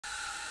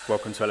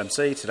Welcome to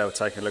LMC. Today we're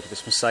taking a look at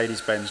this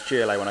Mercedes-Benz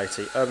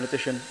GLA180 Urban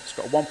Edition. It's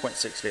got a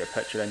 1.6 litre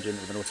petrol engine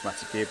with an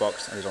automatic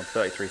gearbox and is on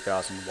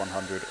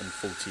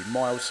 33,140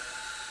 miles.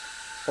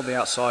 On the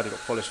outside you've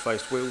got polished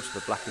faced wheels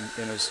with the black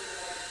inners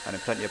and then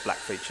plenty of black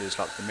features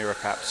like the mirror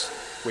caps,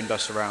 window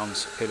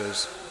surrounds,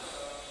 pillars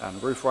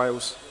and roof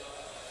rails.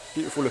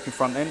 Beautiful looking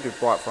front end with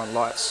bright front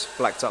lights,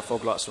 blacked out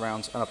fog light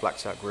surrounds and a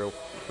blacked out grille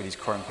with these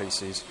chrome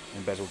pieces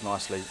embezzled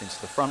nicely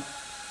into the front.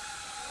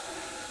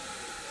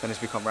 Then as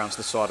we come round to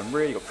the side and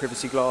rear, you've got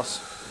privacy glass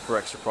for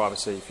extra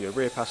privacy for your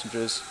rear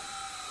passengers.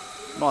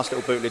 Nice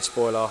little boot lid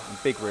spoiler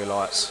and big rear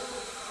lights.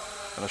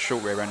 And a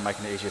short rear end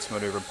making it easier to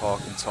manoeuvre and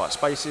park in tight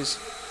spaces.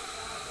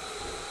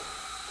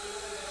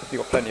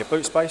 You've got plenty of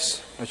boot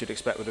space, as you'd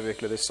expect with a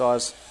vehicle of this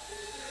size.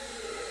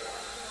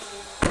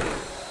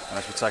 And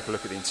as we take a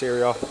look at the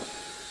interior,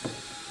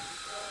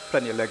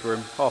 plenty of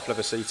legroom, half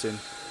leather seating.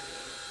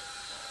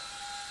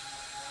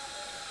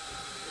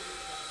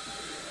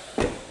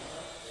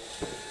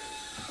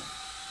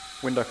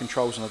 Window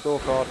controls on the door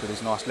card with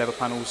these nice leather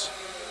panels,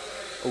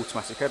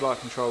 automatic headlight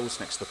controls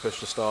next to the push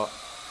to start,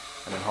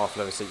 and then half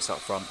leather seats up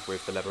front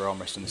with the leather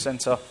armrest in the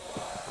centre.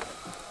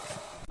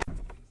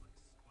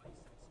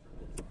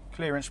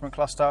 Clear instrument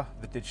cluster,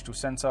 the digital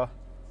centre,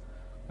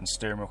 and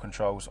steering wheel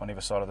controls on either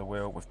side of the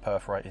wheel with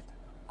perforated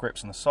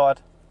grips on the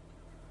side.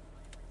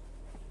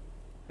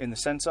 In the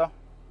centre,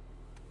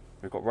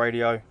 we've got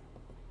radio,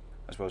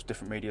 as well as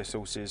different media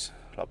sources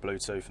like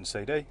Bluetooth and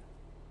CD.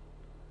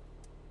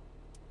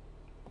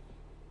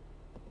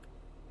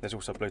 There's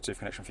also a Bluetooth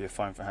connection for your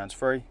phone for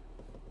hands-free,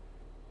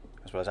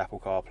 as well as Apple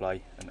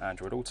CarPlay and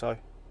Android Auto.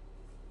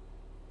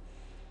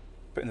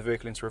 Putting the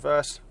vehicle into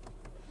reverse,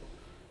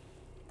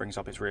 brings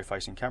up its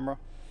rear-facing camera.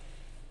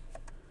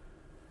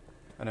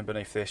 And then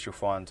beneath this you'll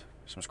find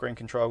some screen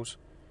controls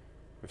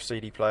with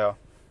CD player,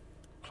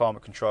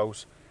 climate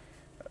controls,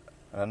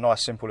 and a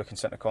nice simple looking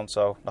centre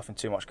console, nothing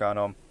too much going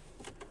on,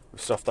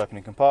 with soft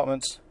opening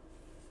compartments,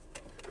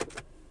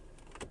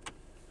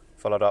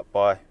 followed up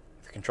by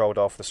the control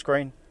dial for the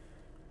screen,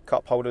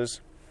 cup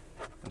holders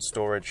and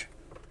storage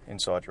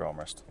inside your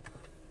armrest.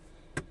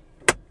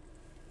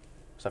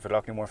 So if you'd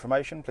like any more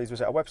information, please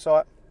visit our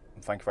website,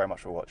 and thank you very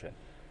much for watching.